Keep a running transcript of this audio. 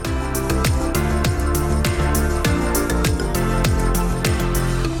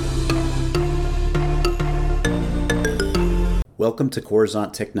Welcome to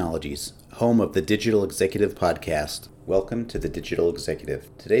Coruzant Technologies, home of the Digital Executive Podcast. Welcome to the Digital Executive.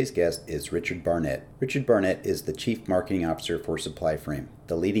 Today's guest is Richard Barnett. Richard Barnett is the Chief Marketing Officer for Supplyframe,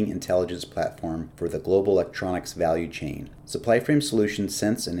 the leading intelligence platform for the global electronics value chain. Supplyframe solutions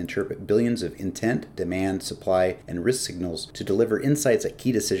sense and interpret billions of intent, demand, supply, and risk signals to deliver insights at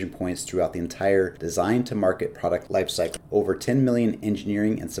key decision points throughout the entire design-to-market product lifecycle. Over 10 million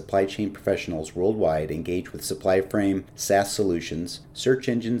engineering and supply chain professionals worldwide engage with Supplyframe SaaS solutions, search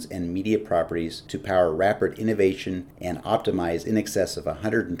engines, and media properties to power rapid innovation and optimize in excess of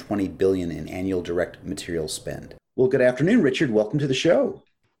 $120 billion in annual direct material spend. Well, good afternoon, Richard. Welcome to the show.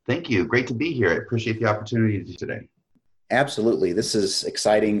 Thank you. Great to be here. I appreciate the opportunity today. Absolutely. This is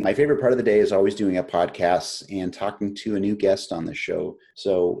exciting. My favorite part of the day is always doing a podcast and talking to a new guest on the show.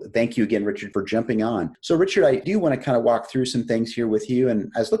 So thank you again, Richard, for jumping on. So Richard, I do want to kind of walk through some things here with you.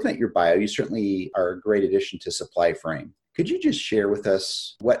 And I was looking at your bio. You certainly are a great addition to Supplyframe. Could you just share with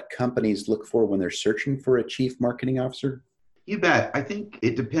us what companies look for when they're searching for a chief marketing officer? You bet. I think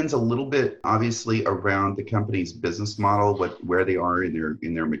it depends a little bit, obviously, around the company's business model, where they are in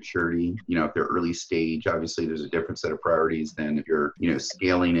their maturity. If they're early stage, obviously there's a different set of priorities than if you're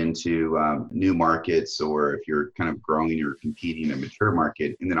scaling into new markets, or if you're kind of growing or competing in a mature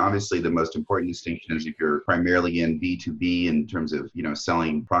market. And then obviously the most important distinction is if you're primarily in B2B in terms of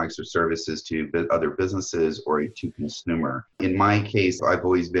selling products or services to other businesses or to consumer. In my case, I've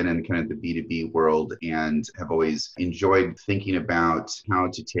always been in kind of the B2B world and have always enjoyed thinking about how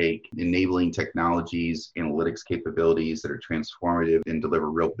to take enabling technologies, analytics capabilities that are transformative and deliver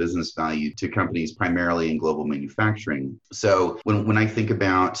real business value to companies primarily in global manufacturing. So when I think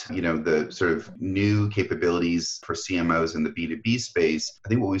about, the sort of new capabilities for CMOs in the B2B space, I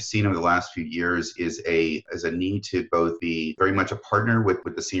think what we've seen over the last few years is a need to both be very much a partner with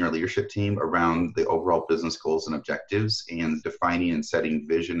the senior leadership team around the overall business goals and objectives and defining and setting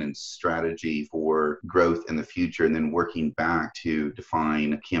vision and strategy for growth in the future, and then working back to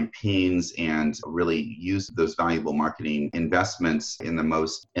define campaigns and really use those valuable marketing investments in the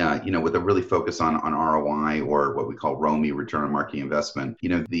most, with a really focus on ROI, or what we call ROMI, return on marketing investment.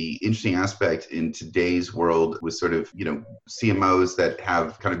 The interesting aspect in today's world was sort of, CMOs that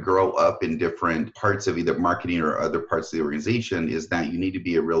have kind of grow up in different parts of either marketing or other parts of the organization is that you need to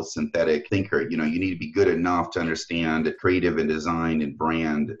be a real synthetic thinker. You need to be good enough to understand creative and design and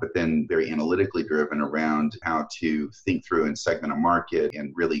brand, but then very analytically driven around how to think through and segment a market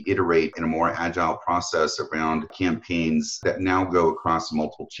and really iterate in a more agile process around campaigns that now go across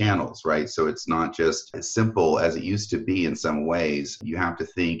multiple channels, right? So it's not just as simple as it used to be in some ways. You have to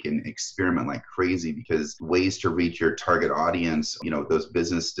think and experiment like crazy, because ways to reach your target audience, those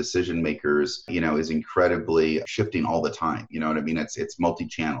business decision makers, is incredibly shifting all the time. You know what I mean? It's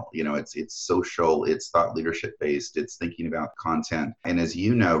multi-channel, it's social, it's thought leadership based, it's thinking about content. And as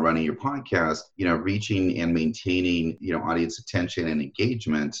running your podcast, reaching and maintaining, audience attention and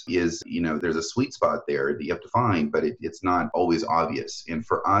engagement is, there's a sweet spot there that you have to find, but it's not always obvious. And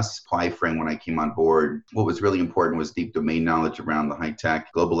for us, Supplyframe, when I came on board, what was really important was deep domain knowledge around the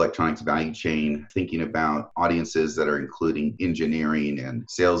high-tech global electronics value chain, thinking about audiences that are including engineering and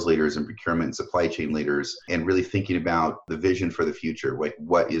sales leaders and procurement and supply chain leaders, and really thinking about the vision for the future. Like,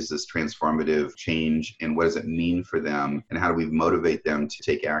 what is this transformative change and what does it mean for them? And how do we motivate them to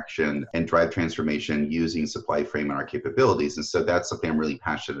take action and drive transformation using Supplyframe and our capabilities? And so that's something I'm really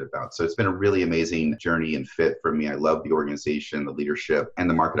passionate about. So it's been a really amazing journey and fit for me. I love the organization, the leadership, and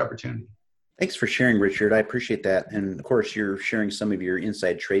the market opportunity. Thanks for sharing, Richard. I appreciate that. And of course, you're sharing some of your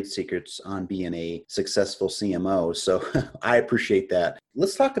inside trade secrets on being a successful CMO. So I appreciate that.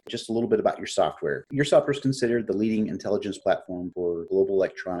 Let's talk just a little bit about your software. Your software is considered the leading intelligence platform for global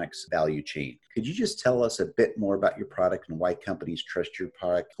electronics value chain. Could you just tell us a bit more about your product and why companies trust your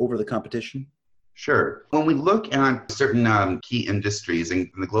product over the competition? Sure. When we look at certain key industries, and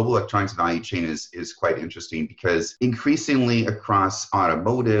the global electronics value chain is quite interesting, because increasingly across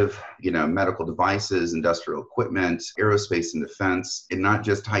automotive, medical devices, industrial equipment, aerospace and defense, and not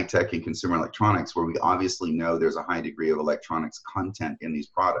just high tech and consumer electronics, where we obviously know there's a high degree of electronics content in these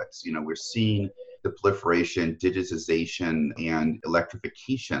products. We're seeing the proliferation, digitization, and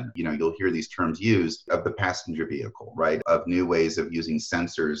electrification. You'll hear these terms used of the passenger vehicle, right? Of new ways of using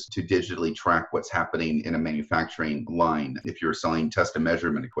sensors to digitally track what's happening in a manufacturing line. If you're selling test and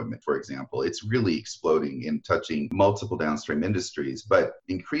measurement equipment, for example, it's really exploding and touching multiple downstream industries. But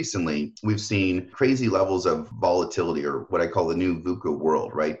increasingly, we've seen crazy levels of volatility, or what I call the new VUCA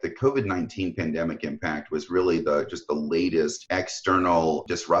world, right? The COVID-19 pandemic impact was really just the latest external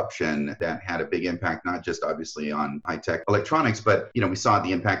disruption that had a big impact, not just obviously on high-tech electronics, but, we saw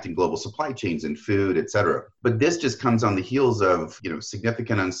the impact in global supply chains and food, et cetera. But this just comes on the heels of,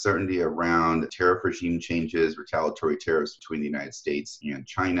 significant uncertainty around tariff regime changes, retaliatory tariffs between the United States and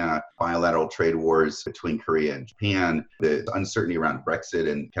China, bilateral trade wars between Korea and Japan, the uncertainty around Brexit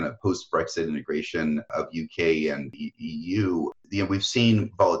and kind of post-Brexit integration of UK and EU. We've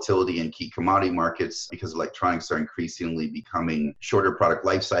seen volatility in key commodity markets because electronics are increasingly becoming shorter product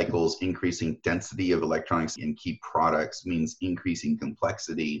life cycles. Increasing density of electronics in key products means increasing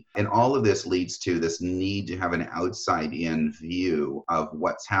complexity. And all of this leads to this need to have an outside-in view of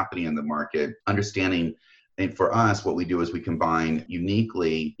what's happening in the market, understanding. And for us, what we do is we combine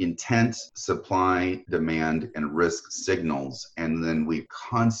uniquely intent, supply, demand, and risk signals. And then we're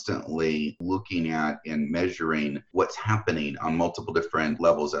constantly looking at and measuring what's happening on multiple different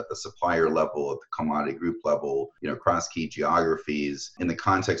levels at the supplier level, at the commodity group level, across key geographies in the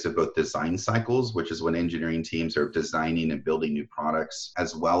context of both design cycles, which is when engineering teams are designing and building new products,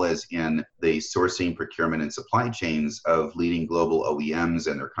 as well as in the sourcing, procurement, and supply chains of leading global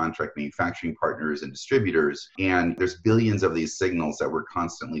OEMs and their contract manufacturing partners and distributors. And there's billions of these signals that we're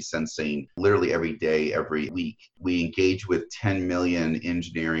constantly sensing literally every day, every week. We engage with 10 million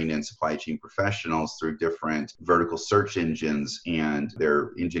engineering and supply chain professionals through different vertical search engines, and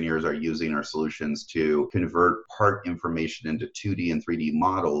their engineers are using our solutions to convert part information into 2D and 3D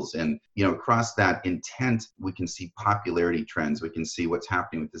models. And, across that intent, we can see popularity trends. We can see what's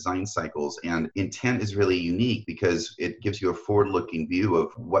happening with design cycles. And intent is really unique because it gives you a forward-looking view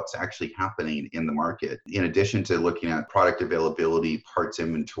of what's actually happening in the market. In addition to looking at product availability, parts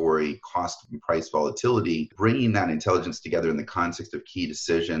inventory, cost and price volatility, bringing that intelligence together in the context of key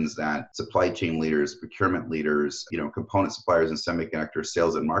decisions that supply chain leaders, procurement leaders, component suppliers and semiconductor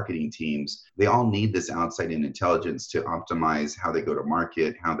sales and marketing teams, they all need this outside-in intelligence to optimize how they go to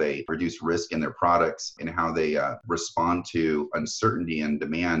market, how they reduce risk in their products, and how they respond to uncertainty and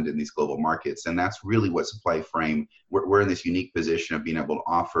demand in these global markets. And that's really what Supplyframe, we're in this unique position of being able to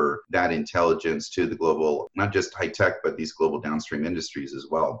offer that intelligence to the global, not just high tech, but these global downstream industries as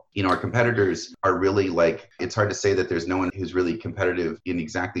well. Our competitors are really it's hard to say that there's no one who's really competitive in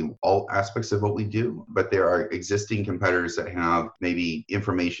exactly all aspects of what we do, but there are existing competitors that have maybe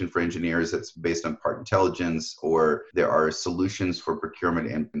information for engineers that's based on part intelligence, or there are solutions for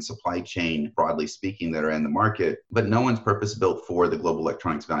procurement and supply chain, broadly speaking, that are in the market, but no one's purpose built for the global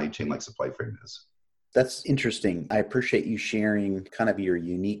electronics value chain like Supplyframe is. That's interesting. I appreciate you sharing kind of your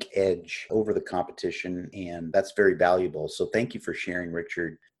unique edge over the competition, and that's very valuable. So thank you for sharing,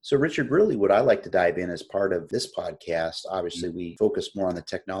 Richard. So Richard, really what I like to dive in as part of this podcast, obviously we focus more on the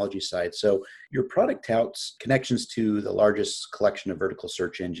technology side. So your product touts connections to the largest collection of vertical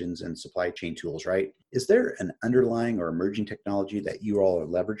search engines and supply chain tools, right? Is there an underlying or emerging technology that you all are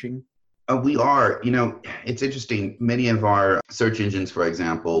leveraging? We are. It's interesting. Many of our search engines, for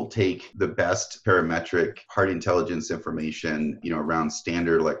example, take the best parametric part intelligence information, around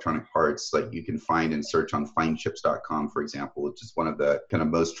standard electronic parts, like you can find and search on findchips.com, for example, which is one of the kind of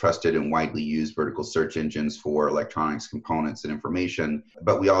most trusted and widely used vertical search engines for electronics components and information.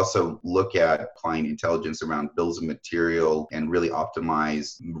 But we also look at applying intelligence around bills of material and really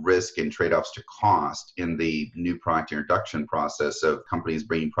optimize risk and trade-offs to cost in the new product introduction process of companies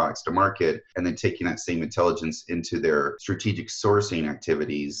bringing products to market, and then taking that same intelligence into their strategic sourcing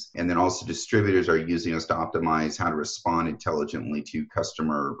activities. And then also distributors are using us to optimize how to respond intelligently to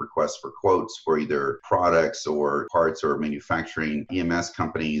customer requests for quotes for either products or parts or manufacturing. EMS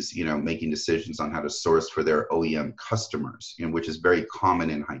companies, making decisions on how to source for their OEM customers, which is very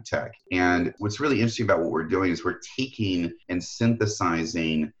common in high tech. And what's really interesting about what we're doing is we're taking and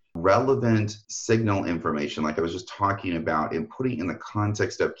synthesizing relevant signal information, like I was just talking about, and putting in the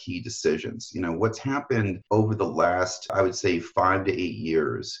context of key decisions. What's happened over the last, I would say, 5 to 8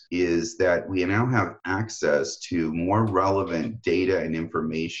 years is that we now have access to more relevant data and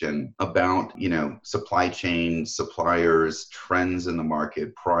information about, supply chain, suppliers, trends in the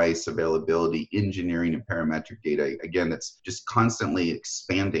market, price, availability, engineering, and parametric data. Again, that's just constantly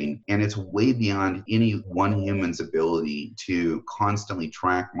expanding, and it's way beyond any one human's ability to constantly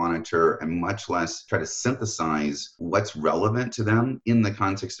track, monitor, and much less try to synthesize what's relevant to them in the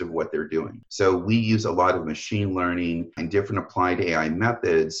context of what they're doing. So we use a lot of machine learning and different applied AI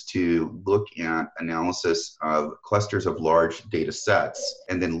methods to look at analysis of clusters of large data sets,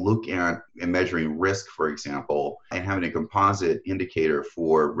 and then look at and measuring risk, for example, and having a composite indicator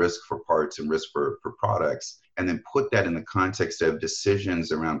for risk for parts and risk for products. and then put that in the context of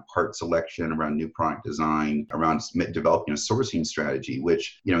decisions around part selection, around new product design, around developing a sourcing strategy,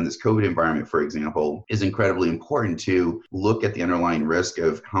 which, in this COVID environment, for example, is incredibly important to look at the underlying risk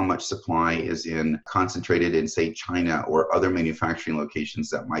of how much supply is concentrated in, say, China or other manufacturing locations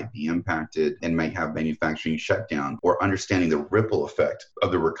that might be impacted and may have manufacturing shutdown, or understanding the ripple effect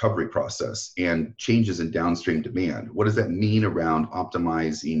of the recovery process and changes in downstream demand. What does that mean around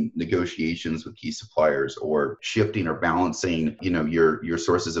optimizing negotiations with key suppliers, or shifting or balancing, your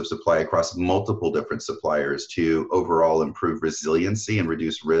sources of supply across multiple different suppliers to overall improve resiliency and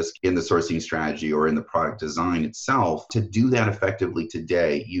reduce risk in the sourcing strategy or in the product design itself? To do that effectively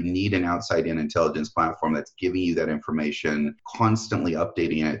today, you need an outside-in intelligence platform that's giving you that information, constantly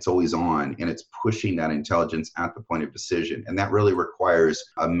updating it. It's always on, and it's pushing that intelligence at the point of decision. And that really requires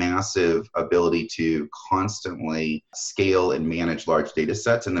a massive ability to constantly scale and manage large data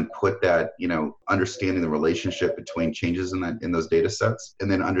sets, and then put that, understanding the relationship between changes in those data sets, and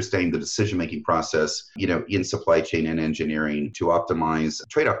then understanding the decision-making process, in supply chain and engineering to optimize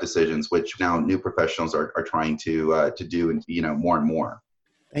trade-off decisions, which now new professionals are trying to do, and more and more.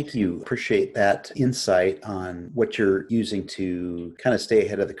 Thank you. Appreciate that insight on what you're using to kind of stay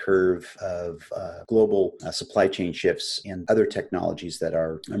ahead of the curve of global supply chain shifts and other technologies that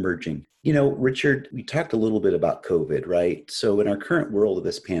are emerging. Richard, we talked a little bit about COVID, right? So in our current world of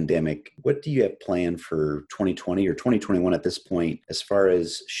this pandemic, what do you have planned for 2020 or 2021 at this point as far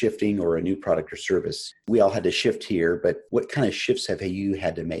as shifting or a new product or service? We all had to shift here, but what kind of shifts have you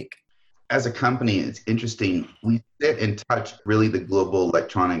had to make? As a company, it's interesting. We sit and touch really the global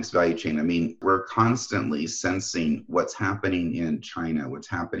electronics value chain. I mean, we're constantly sensing what's happening in China, what's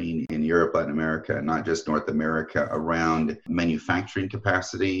happening in Europe, Latin America, not just North America, around manufacturing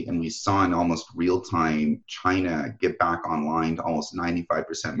capacity. And we saw in almost real time China get back online to almost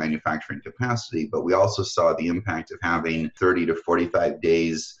 95% manufacturing capacity. But we also saw the impact of having 30 to 45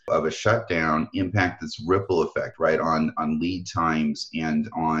 days of a shutdown impact this ripple effect, right, on lead times and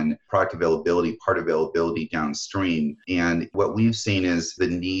on product availability, part availability downstream. And what we've seen is the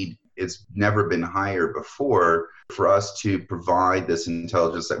need, it's never been higher before for us to provide this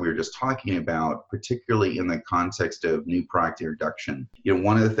intelligence that we were just talking about, particularly in the context of new product introduction.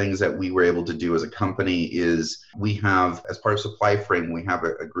 One of the things that we were able to do as a company is we have, as part of Supplyframe, we have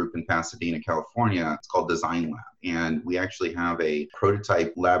a group in Pasadena, California. It's called Design Lab. And we actually have a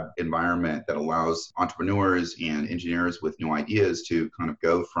prototype lab environment that allows entrepreneurs and engineers with new ideas to kind of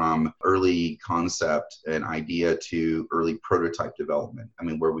go from early concept and idea to early prototype development. I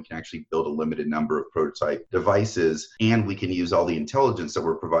mean, where we can actually build a limited number of prototype devices, and we can use all the intelligence that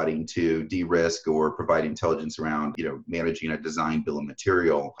we're providing to de-risk or provide intelligence around, managing a design bill of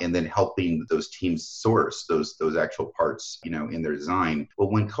material, and then helping those teams source those actual parts, in their design.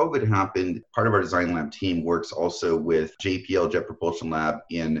 Well, when COVID happened, part of our Design Lab team works also with JPL, Jet Propulsion Lab,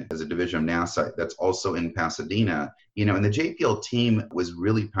 as a division of NASA that's also in Pasadena. And the JPL team was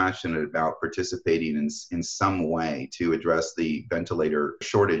really passionate about participating in some way to address the ventilator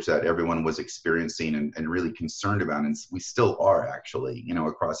shortage that everyone was experiencing and really concerned about. And we still are, actually,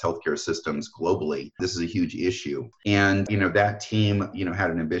 across healthcare systems globally. This is a huge issue. And, that team,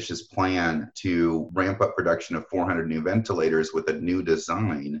 had an ambitious plan to ramp up production of 400 new ventilators with a new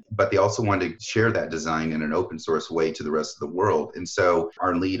design, but they also wanted to share that design in an open source way to the rest of the world. And so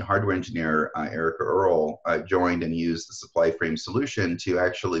our lead hardware engineer, Erica Earl, joined and used the Supplyframe solution to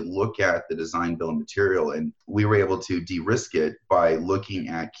actually look at the design bill of material. And we were able to de-risk it by looking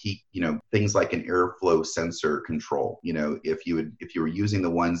at key, things like an airflow sensor control. If you were using the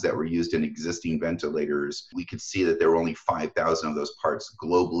ones that were used in existing ventilators, we could see that there were only 5,000 of those parts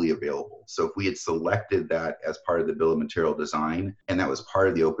globally available. So if we had selected that as part of the bill of material design, and that was part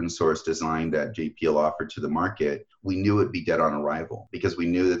of the open source design that JPL offered to the market, we knew it'd be dead on arrival, because we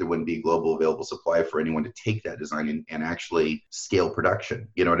knew that there wouldn't be global available supply for anyone to take that design and actually scale production.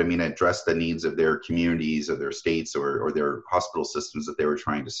 You know what I mean? Address the needs of their communities or their states or their hospital systems that they were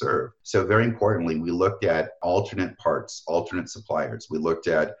trying to serve. So very importantly, we looked at alternate parts, alternate suppliers. We looked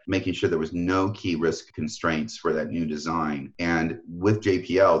at making sure there was no key risk constraints for that new design. And with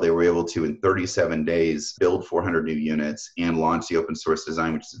JPL, they were able to, in 37 days, build 400 new units and launch the open source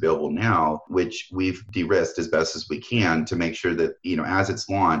design, which is available now, which we've de-risked as best as we can to make sure that, as it's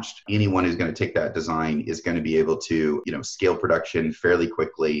launched, anyone who's going to take that design is going to be able to, scale production fairly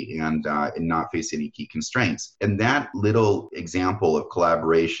quickly and not face any key constraints. And that little example of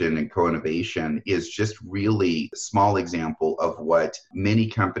collaboration and co-innovation is just really a small example of what many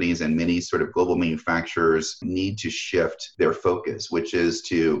companies and many sort of global manufacturers need to shift their focus, which is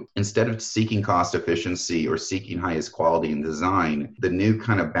to, instead of seeking cost efficiency or seeking highest quality in design, the new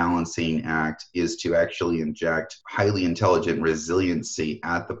kind of balancing act is to actually inject highly intelligent resiliency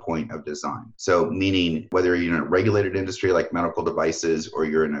at the point of design. So meaning whether you're in a regulated industry like medical devices or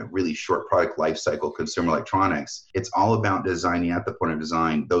you're in a really short product life cycle, consumer electronics, it's all about designing at the point of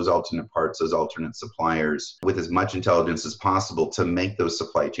design those alternate parts, those alternate suppliers with as much intelligence as possible to make those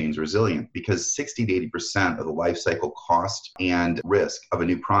supply chains resilient, because 60 to 80% of the life cycle cost and risk of a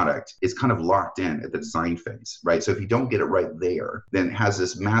new product is kind of locked in at the design phase, right? So if you don't get it right there, then it has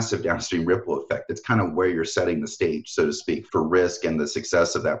this massive downstream ripple effect. It's kind of where you're setting the stage, so to speak, for risk and the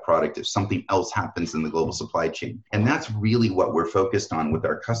success of that product if something else happens in the global supply chain. And that's really what we're focused on with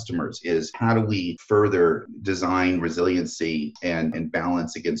our customers, is how do we further design resiliency and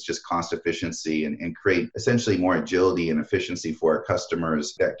balance against just cost efficiency and create essentially more agility and efficiency for our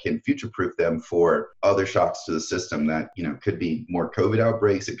customers that can future-proof them for other shocks to the system that, could be more COVID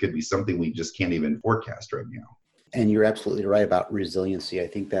outbreaks. It could be something we just can't even forecast right now. And you're absolutely right about resiliency. I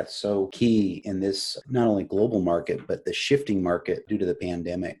think that's so key in this, not only global market, but the shifting market due to the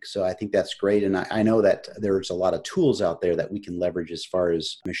pandemic. So I think that's great. And I know that there's a lot of tools out there that we can leverage as far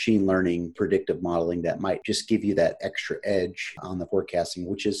as machine learning, predictive modeling that might just give you that extra edge on the forecasting,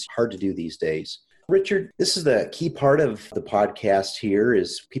 which is hard to do these days. Richard, this is the key part of the podcast here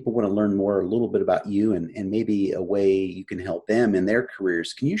is people want to learn more a little bit about you and maybe a way you can help them in their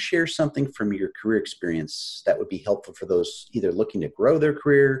careers. Can you share something from your career experience that would be helpful for those either looking to grow their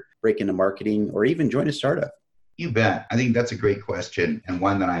career, break into marketing, or even join a startup? You bet. I think that's a great question and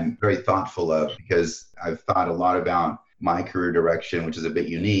one that I'm very thoughtful of because I've thought a lot about my career direction, which is a bit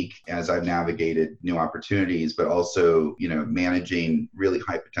unique as I've navigated new opportunities, but also, managing really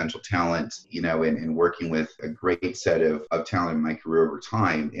high potential talent, and working with a great set of talent in my career over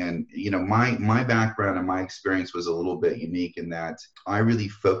time. And, my background and my experience was a little bit unique in that I really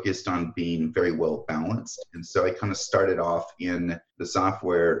focused on being very well balanced. And so I kind of started off in the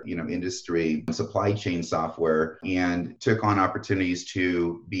software, industry, supply chain software, and took on opportunities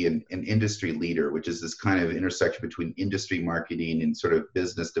to be an industry leader, which is this kind of intersection between industry marketing and sort of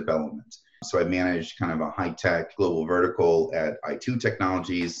business development. So I managed kind of a high-tech global vertical at i2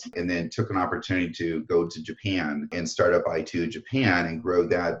 Technologies, and then took an opportunity to go to Japan and start up i2 Japan and grow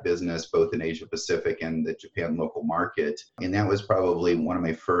that business both in Asia Pacific and the Japan local market. And that was probably one of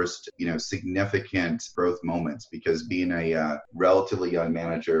my first, significant growth moments, because being a relatively young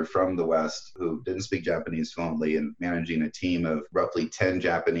manager from the West who didn't speak Japanese fluently and managing a team of roughly 10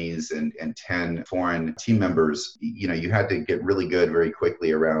 Japanese and 10 foreign team members, you had to get really good very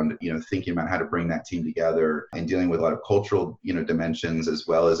quickly around, thinking about how to bring that team together and dealing with a lot of cultural, dimensions, as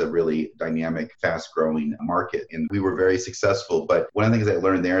well as a really dynamic, fast-growing market. And we were very successful. But one of the things I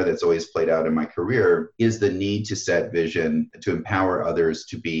learned there that's always played out in my career is the need to set vision, to empower others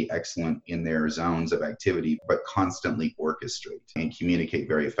to be excellent in their zones of activity, but constantly orchestrate and communicate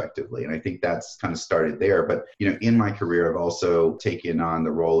very effectively. And I think that's kind of started there. But, in my career, I've also taken on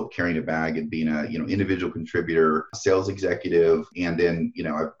the role of carrying a bag and being a, individual contributor, sales executive. And then,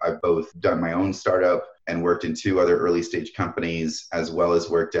 I've both done my own startup and worked in 2 other early stage companies, as well as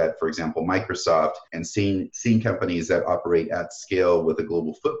worked at, for example, Microsoft, and seen companies that operate at scale with a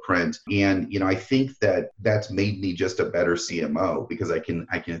global footprint. And, I think that that's made me just a better CMO, because I can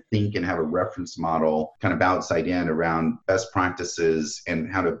think and have a reference model kind of outside in around best practices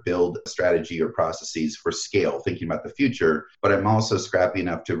and how to build a strategy or processes for scale, thinking about the future. But I'm also scrappy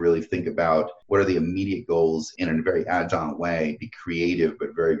enough to really think about what are the immediate goals in a very agile way, be creative,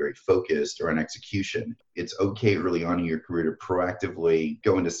 but very, very focused or on execution. It's okay early on in your career to proactively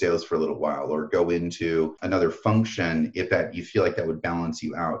go into sales for a little while or go into another function if that you feel like that would balance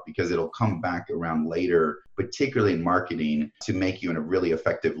you out, because it'll come back around later, particularly in marketing, to make you a really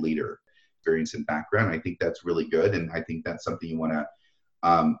effective leader. Experience and background, I think that's really good. And I think that's something you want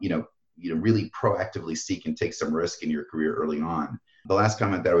to, really proactively seek and take some risk in your career early on. The last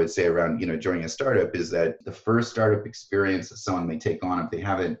comment that I would say around, joining a startup is that the first startup experience that someone may take on, if they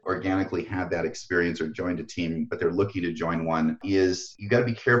haven't organically had that experience or joined a team, but they're looking to join one, is you got to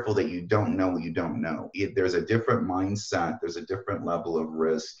be careful that you don't know what you don't know. There's a different mindset. There's a different level of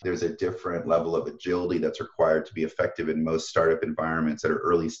risk. There's a different level of agility that's required to be effective in most startup environments that are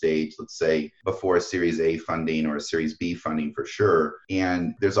early stage, let's say before a Series A funding or a Series B funding for sure.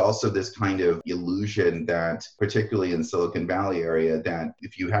 And there's also this kind of illusion that, particularly in Silicon Valley area, area that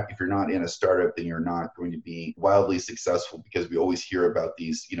if you're not in a startup, then you're not going to be wildly successful, because we always hear about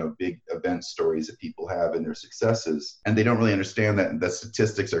these, big event stories that people have and their successes, and they don't really understand that the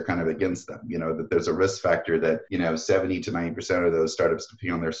statistics are kind of against them. That there's a risk factor that 70 to 90% of those startups,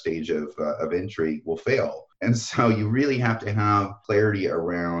 depending on their stage of entry, will fail. And so you really have to have clarity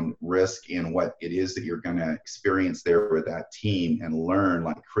around risk and what it is that you're going to experience there with that team and learn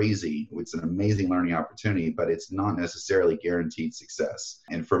like crazy. It's an amazing learning opportunity, but it's not necessarily guaranteed success.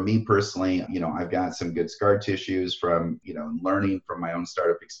 And for me personally, I've got some good scar tissues from, learning from my own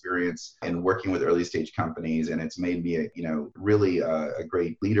startup experience and working with early stage companies. And it's made me, really a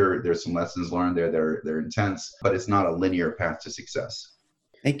great leader. There's some lessons learned there. They're intense, but it's not a linear path to success.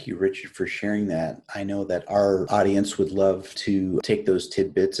 Thank you, Richard, for sharing that. I know that our audience would love to take those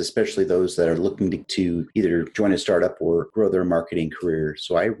tidbits, especially those that are looking to either join a startup or grow their marketing career.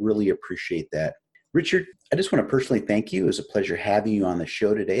 So I really appreciate that. Richard, I just want to personally thank you. It was a pleasure having you on the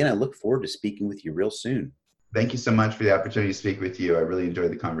show today, and I look forward to speaking with you real soon. Thank you so much for the opportunity to speak with you. I really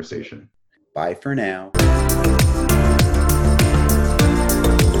enjoyed the conversation. Bye for now.